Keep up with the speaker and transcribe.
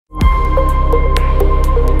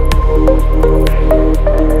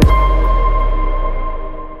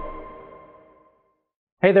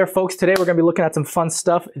Hey there folks, today we're going to be looking at some fun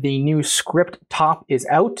stuff. The new script top is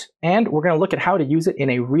out, and we're going to look at how to use it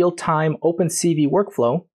in a real-time OpenCV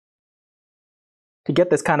workflow to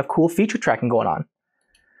get this kind of cool feature tracking going on.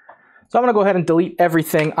 So I'm going to go ahead and delete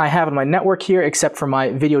everything I have on my network here except for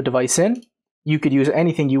my video device in. You could use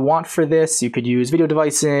anything you want for this. You could use video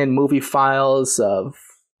device in, movie files of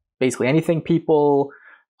basically anything, people,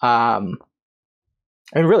 and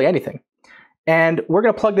really anything. And we're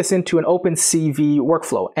going to plug this into an OpenCV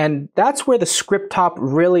workflow. And that's where the script top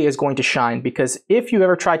really is going to shine, because if you've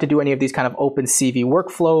ever tried to do any of these kind of OpenCV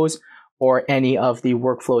workflows or any of the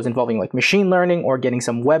workflows involving like machine learning or getting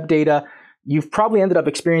some web data, you've probably ended up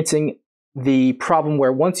experiencing the problem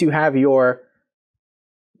where once you have your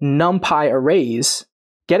Numpy arrays,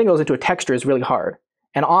 getting those into a texture is really hard.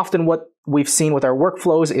 And often what we've seen with our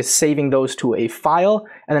workflows is saving those to a file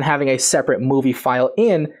and then having a separate movie file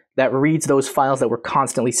in that reads those files that we're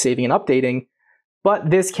constantly saving and updating. But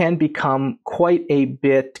this can become quite a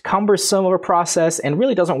bit cumbersome of a process and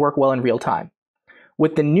really doesn't work well in real time.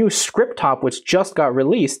 With the new script top, which just got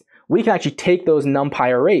released, we can actually take those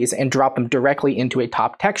Numpy arrays and drop them directly into a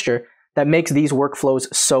top texture that makes these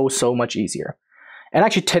workflows so much easier. And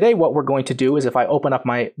actually today what we're going to do is, if I open up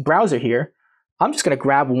my browser here, I'm just going to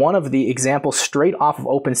grab one of the examples straight off of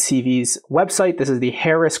OpenCV's website. This is the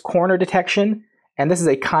Harris corner detection. And this is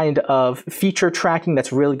a kind of feature tracking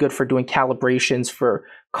that's really good for doing calibrations for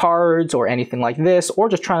cards or anything like this, or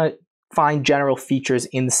just trying to find general features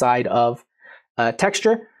inside of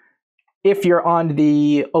texture. If you're on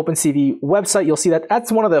the OpenCV website, you'll see that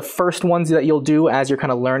that's one of the first ones that you'll do as you're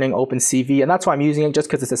kind of learning OpenCV. And that's why I'm using it, just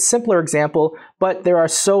because it's a simpler example. But there are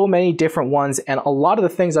so many different ones. And a lot of the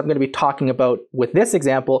things I'm going to be talking about with this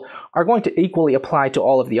example are going to equally apply to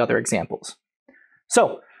all of the other examples.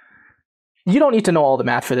 So you don't need to know all the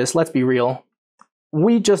math for this, let's be real.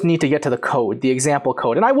 We just need to get to the code, the example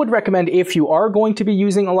code. And I would recommend, if you are going to be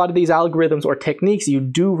using a lot of these algorithms or techniques, you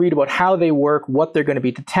do read about how they work, what they're going to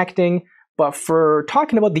be detecting. But for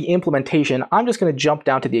talking about the implementation, I'm just going to jump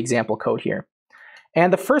down to the example code here.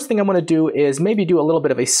 And the first thing I'm going to do is maybe do a little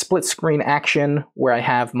bit of a split screen action where I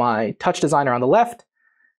have my TouchDesigner on the left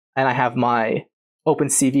and I have my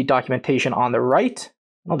OpenCV documentation on the right.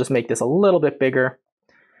 I'll just make this a little bit bigger.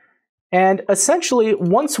 And essentially,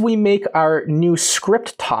 once we make our new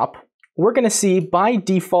script top, we're going to see by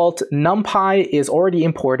default Numpy is already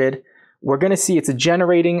imported. We're going to see it's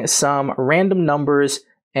generating some random numbers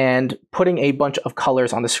and putting a bunch of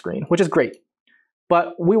colors on the screen, which is great.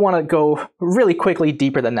 But we want to go really quickly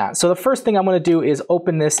deeper than that. So the first thing I'm going to do is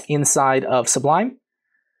open this inside of Sublime.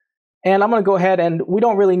 And I'm going to go ahead, and we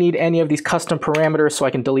don't really need any of these custom parameters, so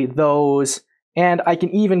I can delete those. And I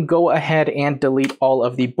can even go ahead and delete all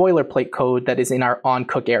of the boilerplate code that is in our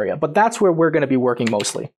onCook area. But that's where we're going to be working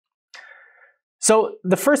mostly. So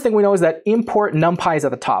the first thing we know is that import Numpy is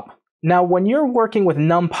at the top. Now, when you're working with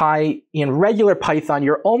Numpy in regular Python,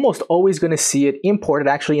 you're almost always going to see it imported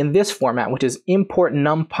actually in this format, which is import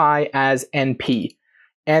Numpy as NP.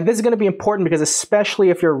 And this is going to be important because, especially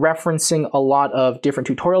if you're referencing a lot of different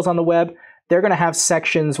tutorials on the web, they're going to have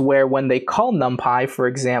sections where when they call Numpy, for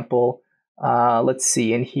example, let's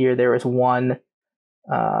see, in here there is one.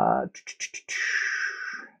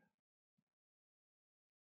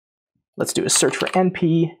 Let's do a search for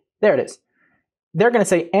NP. There it is. They're going to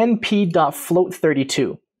say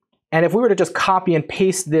np.float32. And if we were to just copy and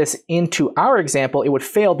paste this into our example, it would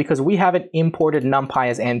fail because we haven't imported Numpy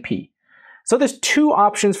as NP. So there's two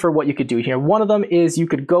options for what you could do here. One of them is you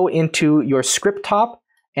could go into your script top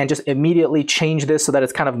and just immediately change this so that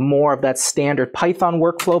it's kind of more of that standard Python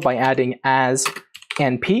workflow by adding as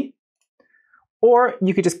NP. Or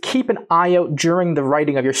you could just keep an eye out during the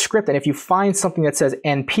writing of your script, and if you find something that says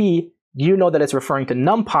NP, you know that it's referring to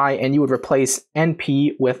Numpy, and you would replace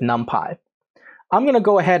NP with Numpy. I'm going to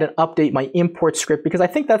go ahead and update my import script because I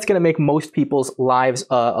think that's going to make most people's lives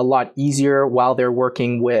a lot easier while they're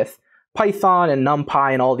working with Python and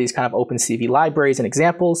Numpy and all these kind of OpenCV libraries and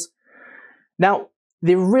examples. Now,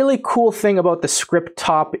 the really cool thing about the script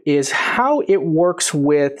top is how it works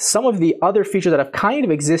with some of the other features that have kind of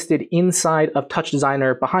existed inside of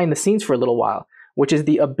TouchDesigner behind the scenes for a little while, which is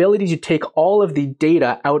the ability to take all of the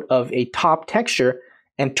data out of a top texture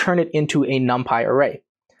and turn it into a Numpy array.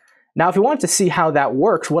 Now, if you want to see how that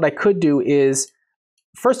works, what I could do is,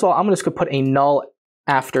 first of all, I'm just going to put a null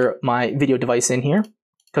after my video device in here,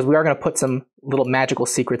 because we are going to put some little magical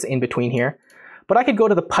secrets in between here. But I could go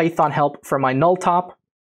to the Python help for my null top,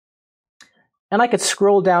 and I could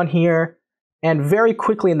scroll down here, and very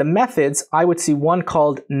quickly in the methods, I would see one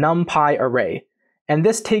called Numpy array. And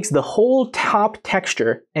this takes the whole top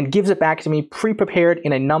texture and gives it back to me pre-prepared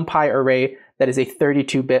in a Numpy array that is a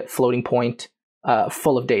 32-bit floating point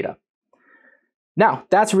full of data. Now,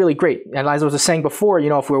 that's really great. And as I was saying before,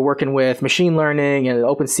 if we were working with machine learning and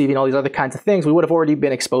OpenCV and all these other kinds of things, we would have already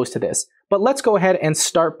been exposed to this. But let's go ahead and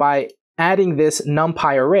start by adding this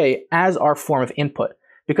NumPy array as our form of input.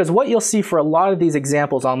 Because what you'll see for a lot of these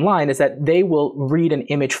examples online is that they will read an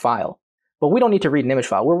image file. But we don't need to read an image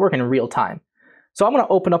file. We're working in real time. So I'm going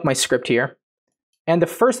to open up my script here. And the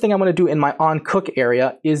first thing I'm going to do in my onCook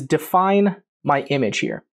area is define my image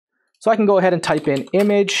here. So I can go ahead and type in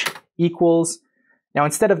image equals. Now,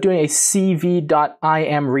 instead of doing a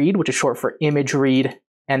cv.imread, which is short for image read,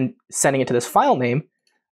 and sending it to this file name,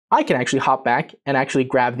 I can actually hop back and actually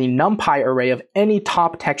grab the NumPy array of any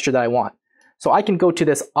top texture that I want. So I can go to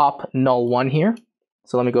this op null1 here.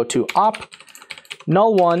 So let me go to op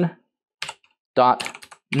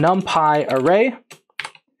null1.numpy array.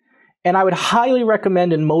 And I would highly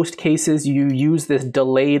recommend in most cases you use this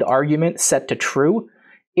delayed argument set to true.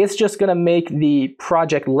 It's just going to make the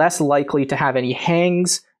project less likely to have any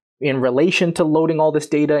hangs in relation to loading all this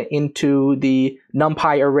data into the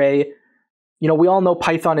NumPy array. We all know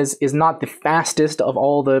Python is not the fastest of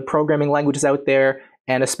all the programming languages out there,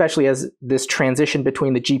 and especially as this transition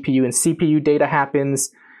between the GPU and CPU data happens,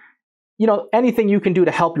 anything you can do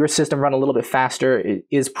to help your system run a little bit faster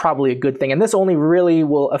is probably a good thing. And this only really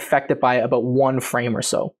will affect it by about 1 frame or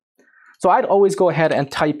so. So I'd always go ahead and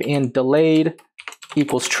type in delayed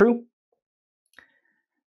equals true.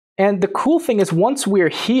 And the cool thing is once we're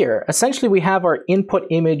here, essentially we have our input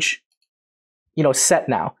image, set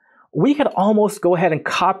now. We could almost go ahead and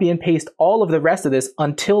copy and paste all of the rest of this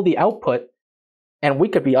until the output, and we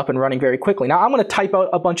could be up and running very quickly. Now I'm going to type out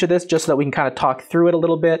a bunch of this just so that we can kind of talk through it a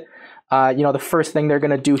little bit. The first thing they're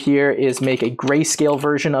going to do here is make a grayscale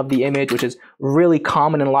version of the image, which is really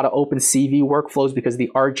common in a lot of OpenCV workflows because the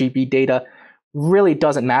RGB data really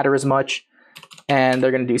doesn't matter as much. And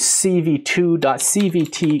they're going to do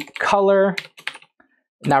cv2.cvt color.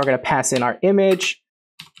 Now we're going to pass in our image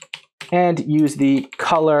and use the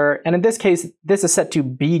color. And in this case, this is set to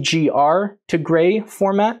BGR to gray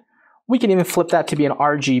format. We can even flip that to be an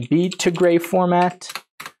RGB to gray format.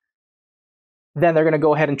 Then they're going to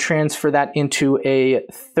go ahead and transfer that into a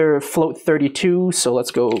float 32. So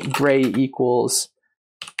let's go gray equals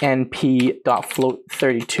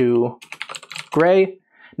np.float32 gray.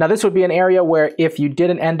 Now this would be an area where if you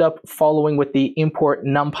didn't end up following with the import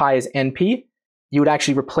numpy as np, you would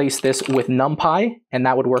actually replace this with numpy, and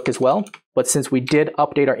that would work as well. But since we did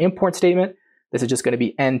update our import statement, this is just going to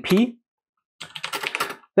be np.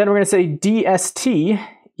 Then we're going to say dst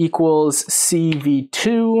equals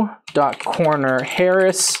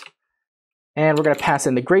cv2.cornerHarris, and we're going to pass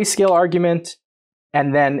in the grayscale argument.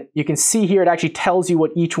 And then you can see here it actually tells you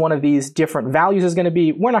what each one of these different values is going to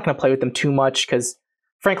be. We're not going to play with them too much because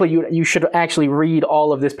frankly, you should actually read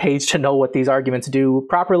all of this page to know what these arguments do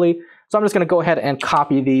properly. So I'm just going to go ahead and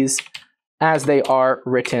copy these as they are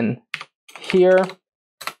written here.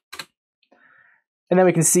 And then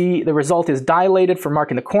we can see the result is dilated for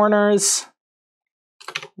marking the corners.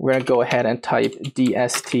 We're going to go ahead and type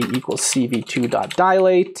dst equals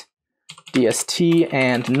cv2.dilate, dst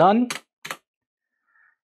and none.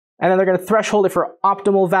 And then they're going to threshold it for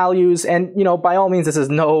optimal values. And, by all means, this is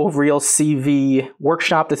no real CV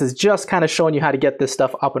workshop. This is just kind of showing you how to get this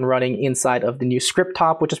stuff up and running inside of the new script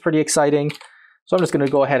top, which is pretty exciting. So I'm just going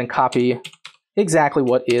to go ahead and copy exactly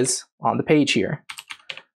what is on the page here.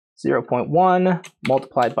 0.1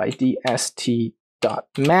 multiplied by dst.max.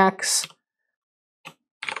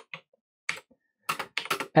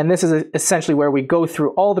 And this is essentially where we go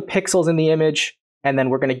through all the pixels in the image, and then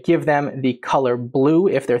we're going to give them the color blue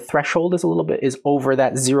if their threshold is over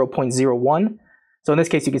that 0.01. So in this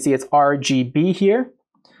case, you can see it's RGB here.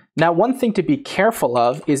 Now, one thing to be careful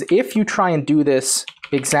of is if you try and do this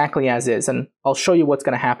exactly as is, and I'll show you what's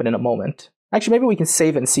going to happen in a moment. Actually, maybe we can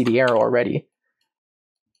save it and see the error already.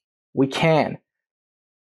 We can.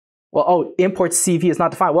 Well, import CV is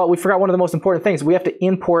not defined. Well, we forgot one of the most important things. We have to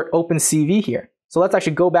import OpenCV here. So let's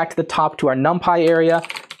actually go back to the top to our NumPy area,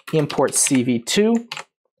 import CV2,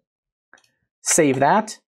 save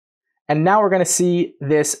that. And now we're going to see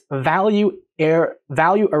this value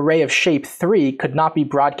array of shape 3 could not be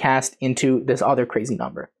broadcast into this other crazy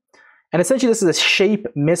number. And essentially this is a shape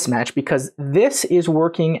mismatch because this is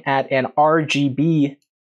working at an RGB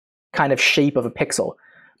kind of shape of a pixel.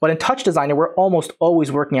 But in TouchDesigner, we're almost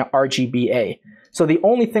always working at RGBA. So the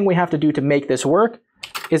only thing we have to do to make this work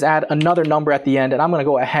is add another number at the end, and I'm going to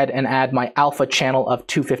go ahead and add my alpha channel of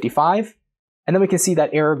 255, and then we can see that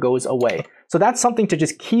error goes away. So that's something to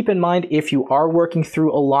just keep in mind if you are working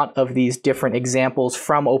through a lot of these different examples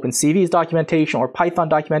from OpenCV's documentation or Python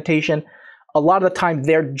documentation. a lot of the time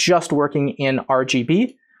they're just working in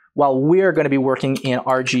RGB, while we're going to be working in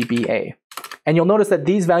RGBA. And you'll notice that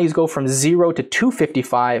these values go from 0 to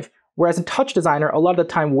 255, whereas in TouchDesigner, a lot of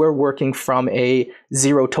the time we're working from a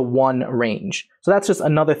 0 to 1 range. So that's just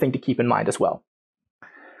another thing to keep in mind as well.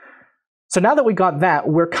 So now that we got that,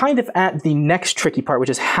 we're kind of at the next tricky part, which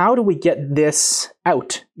is how do we get this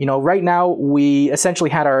out? You know, right now we essentially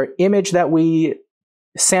had our image that we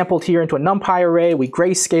sampled here into a Numpy array, we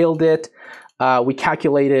grayscaled it, we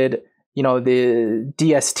calculated, you know, the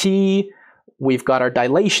DST, we've got our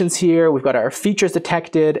dilations here, we've got our features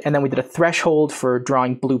detected, and then we did a threshold for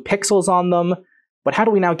drawing blue pixels on them. But how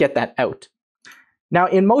do we now get that out? Now,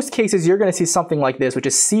 in most cases, you're going to see something like this, which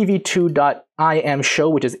is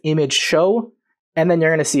cv2.imShow, which is image show. And then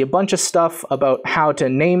you're going to see a bunch of stuff about how to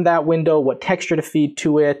name that window, what texture to feed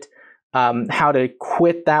to it, how to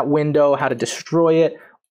quit that window, how to destroy it.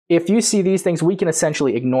 If you see these things, we can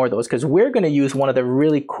essentially ignore those because we're going to use one of the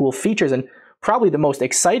really cool features and probably the most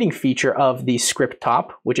exciting feature of the script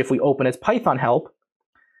top, which if we open its Python help,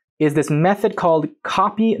 is this method called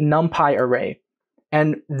copy Numpy array.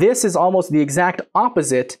 And this is almost the exact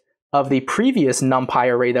opposite of the previous Numpy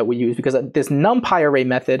array that we used, because this Numpy array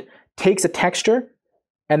method takes a texture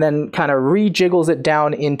and then kind of rejiggles it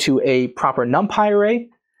down into a proper Numpy array,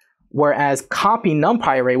 whereas copy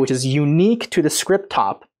Numpy array, which is unique to the script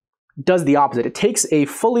top, does the opposite. It takes a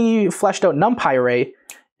fully fleshed out Numpy array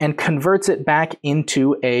and converts it back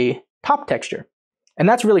into a top texture. And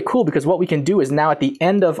that's really cool because what we can do is now at the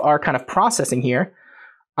end of our kind of processing here,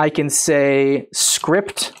 I can say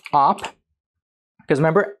script op, because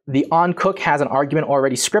remember the onCook has an argument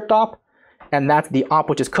already script op, and that's the op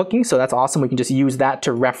which is cooking, so that's awesome. We can just use that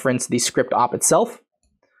to reference the script op itself.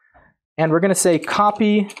 And we're going to say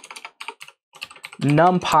copy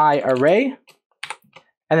Numpy array,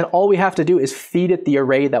 and then all we have to do is feed it the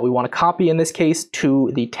array that we want to copy, in this case, to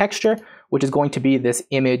the texture, which is going to be this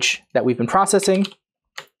image that we've been processing.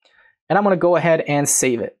 And I'm going to go ahead and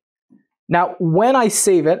save it. Now, when I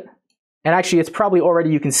save it, and actually it's probably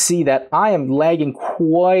already, you can see that I am lagging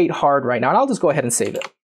quite hard right now, and I'll just go ahead and save it.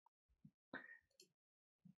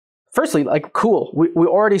 Firstly, like, cool, we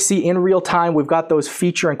already see in real time, we've got those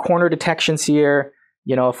feature and corner detections here.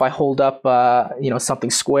 You know, if I hold up, you know, something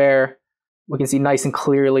square, we can see nice and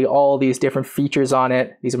clearly all these different features on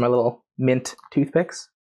it. These are my little mint toothpicks.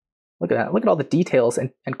 Look at that, look at all the details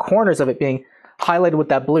and corners of it being highlighted with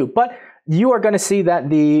that blue. But you are going to see that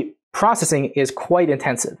the processing is quite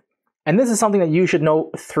intensive. And this is something that you should know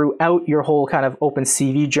throughout your whole kind of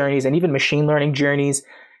OpenCV journeys and even machine learning journeys,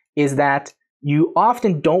 is that you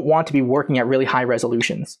often don't want to be working at really high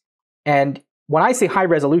resolutions. And when I say high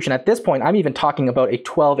resolution, at this point, I'm even talking about a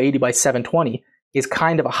 1280 by 720 is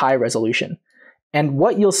kind of a high resolution. And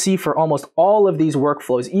what you'll see for almost all of these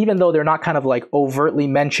workflows, even though they're not kind of like overtly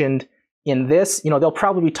mentioned in this, you know, they'll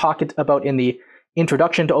probably be talked about in the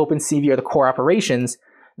introduction to OpenCV or the core operations,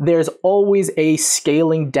 there's always a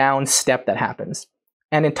scaling down step that happens.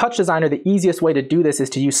 And in TouchDesigner, the easiest way to do this is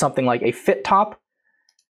to use something like a fit top,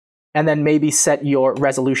 and then maybe set your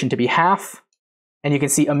resolution to be half. And you can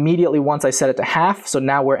see immediately once I set it to half, so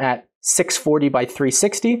now we're at 640 by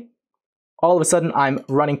 360. All of a sudden, I'm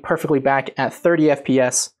running perfectly back at 30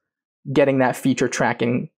 FPS, getting that feature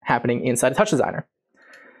tracking happening inside of TouchDesigner.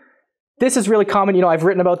 This is really common. You know, I've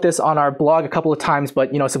written about this on our blog a couple of times,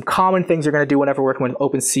 but you know, some common things you're going to do whenever working with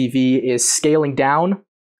OpenCV is scaling down.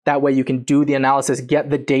 That way you can do the analysis,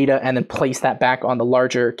 get the data, and then place that back on the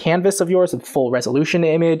larger canvas of yours, the full resolution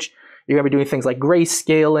image. You're going to be doing things like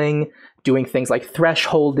grayscaling, doing things like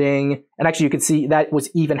thresholding. And actually, you can see that was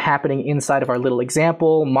even happening inside of our little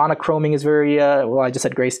example. Monochroming is very, well, I just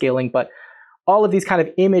said grayscaling, but all of these kind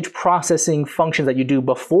of image processing functions that you do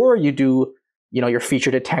before you do, you know, your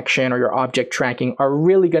feature detection or your object tracking are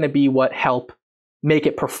really going to be what help make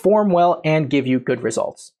it perform well and give you good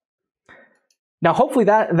results. Now, hopefully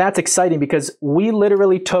that's exciting, because we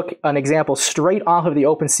literally took an example straight off of the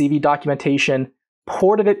OpenCV documentation,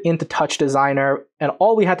 ported it into TouchDesigner, and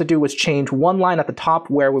all we had to do was change one line at the top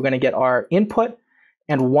where we're going to get our input,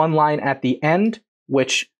 and one line at the end,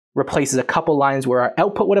 which replaces a couple lines where our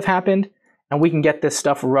output would have happened, and we can get this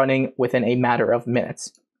stuff running within a matter of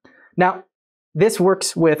minutes. Now, this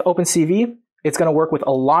works with OpenCV. It's going to work with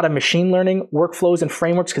a lot of machine learning workflows and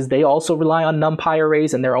frameworks because they also rely on Numpy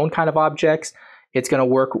arrays and their own kind of objects. It's going to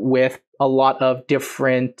work with a lot of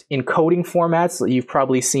different encoding formats that you've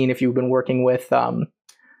probably seen if you've been working with Runway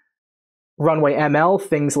ML,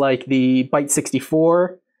 things like the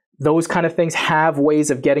Byte64. Those kind of things have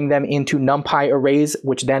ways of getting them into Numpy arrays,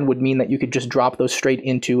 which then would mean that you could just drop those straight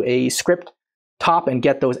into a script top and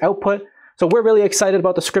get those output. So we're really excited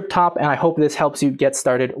about the script top, and I hope this helps you get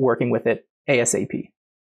started working with it ASAP.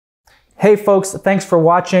 Hey folks, thanks for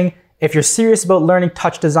watching. If you're serious about learning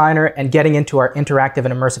TouchDesigner and getting into our interactive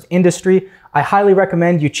and immersive industry, I highly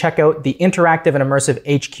recommend you check out the Interactive and Immersive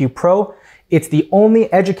HQ Pro. It's the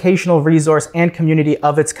only educational resource and community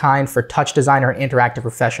of its kind for TouchDesigner and interactive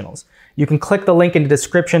professionals. You can click the link in the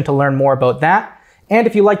description to learn more about that. And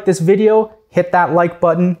if you liked this video, hit that like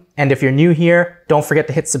button. And if you're new here, don't forget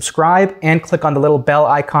to hit subscribe and click on the little bell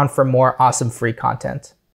icon for more awesome free content.